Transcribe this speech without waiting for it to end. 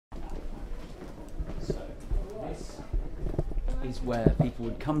is where people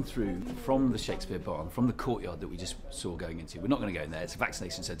would come through from the Shakespeare barn, from the courtyard that we just saw going into. We're not going to go in there, it's a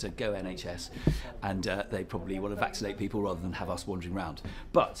vaccination centre, go NHS, and they probably want to vaccinate people rather than have us wandering around.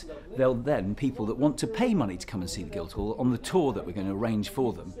 But they'll then, people that want to pay money to come and see the Guildhall, on the tour that we're going to arrange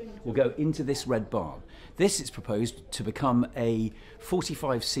for them, will go into this red barn. This is proposed to become a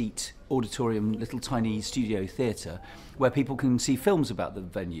 45-seat auditorium, little tiny studio theatre, where people can see films about the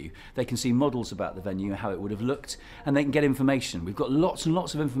venue, they can see models about the venue, how it would have looked, and they can get information. We've got lots and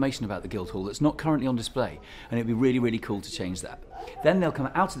lots of information about the Guildhall that's not currently on display, and it'd be really, really cool to change that. Then they'll come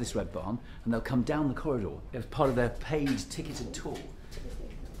out of this red barn, and they'll come down the corridor as part of their paid ticketed tour,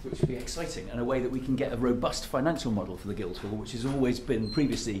 which would be exciting, and a way that we can get a robust financial model for the Guildhall, which has always been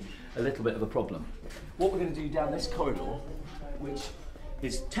previously a little bit of a problem. What we're going to do down this corridor, which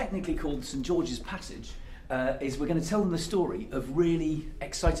is technically called St George's Passage, is we're going to tell them the story of really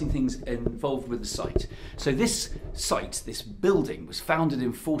exciting things involved with the site. So this site, this building, was founded in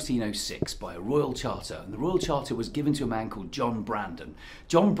 1406 by a royal charter, and the royal charter was given to a man called John Brandon.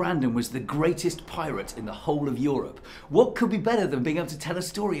 John Brandon was the greatest pirate in the whole of Europe. What could be better than being able to tell a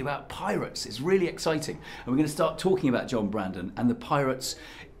story about pirates? It's really exciting. And we're going to start talking about John Brandon and the pirates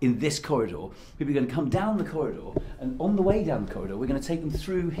in this corridor. People are going to come down the corridor, and on the way down the corridor, we're going to take them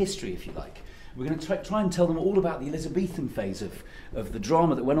through history, if you like. We're going to try and tell them all about the Elizabethan phase of the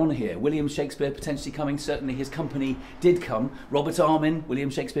drama that went on here. William Shakespeare potentially coming, certainly his company did come. Robert Armin,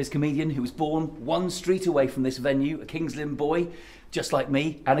 William Shakespeare's comedian, who was born one street away from this venue, a King's Lynn boy, just like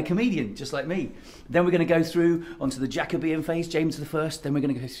me, and a comedian, just like me. Then we're going to go through onto the Jacobean phase, James I, then we're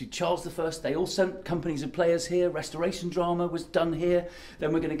going to go through Charles I. They all sent companies of players here, Restoration drama was done here.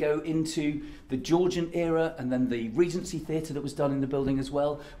 Then we're going to go into the Georgian era, and then the Regency Theatre that was done in the building as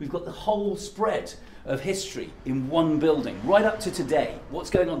well. We've got the whole spread of history in one building, right up to today. What's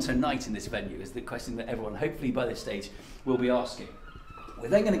going on tonight in this venue is the question that everyone, hopefully by this stage, will be asking. We're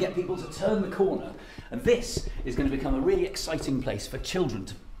then going to get people to turn the corner, and this is going to become a really exciting place for children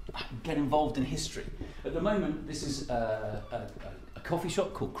to get involved in history. At the moment, this is a coffee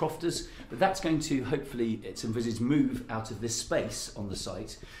shop called Crofters, but that's going to, hopefully, it's envisaged, move out of this space on the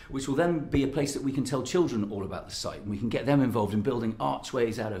site, which will then be a place that we can tell children all about the site, and we can get them involved in building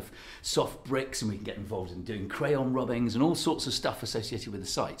archways out of soft bricks, and we can get involved in doing crayon rubbings and all sorts of stuff associated with the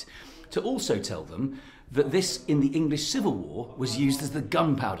site. To also tell them that this, in the English Civil War, was used as the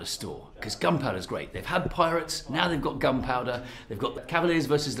gunpowder store, because gunpowder's great. They've had pirates, now they've got gunpowder, they've got the Cavaliers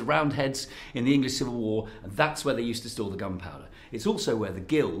versus the Roundheads in the English Civil War, and that's where they used to store the gunpowder. It's also where the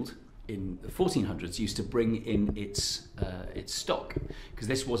Guild, in the 1400s, used to bring in its stock, because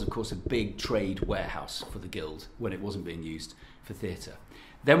this was, of course, a big trade warehouse for the Guild when it wasn't being used for theatre.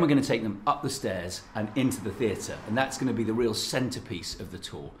 Then we're going to take them up the stairs and into the theatre, and that's going to be the real centrepiece of the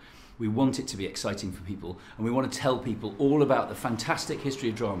tour. We want it to be exciting for people, and we want to tell people all about the fantastic history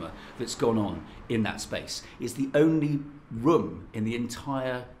of drama that's gone on in that space. It's the only room in the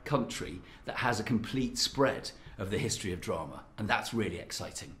entire country that has a complete spread of the history of drama, and that's really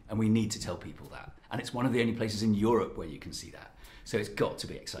exciting, and we need to tell people that. And it's one of the only places in Europe where you can see that. So it's got to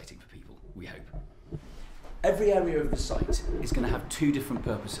be exciting for people, we hope. Every area of the site is going to have two different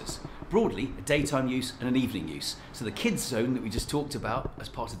purposes. Broadly, a daytime use and an evening use. So the kids zone that we just talked about as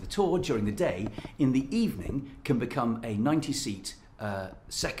part of the tour during the day, in the evening can become a 90-seat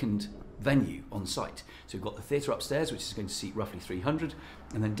second venue on site. So we've got the theatre upstairs, which is going to seat roughly 300,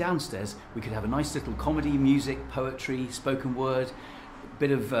 and then downstairs we could have a nice little comedy, music, poetry, spoken word, a bit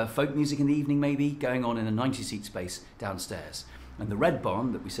of folk music in the evening maybe, going on in a 90-seat space downstairs. And the red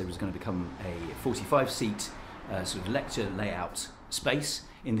barn that we said was going to become a 45-seat sort of lecture layout space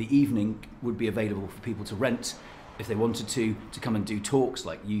in the evening would be available for people to rent if they wanted to come and do talks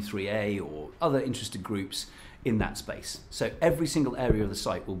like U3A or other interested groups in that space. So every single area of the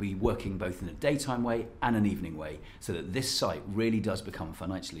site will be working both in a daytime way and an evening way, so that this site really does become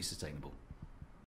financially sustainable.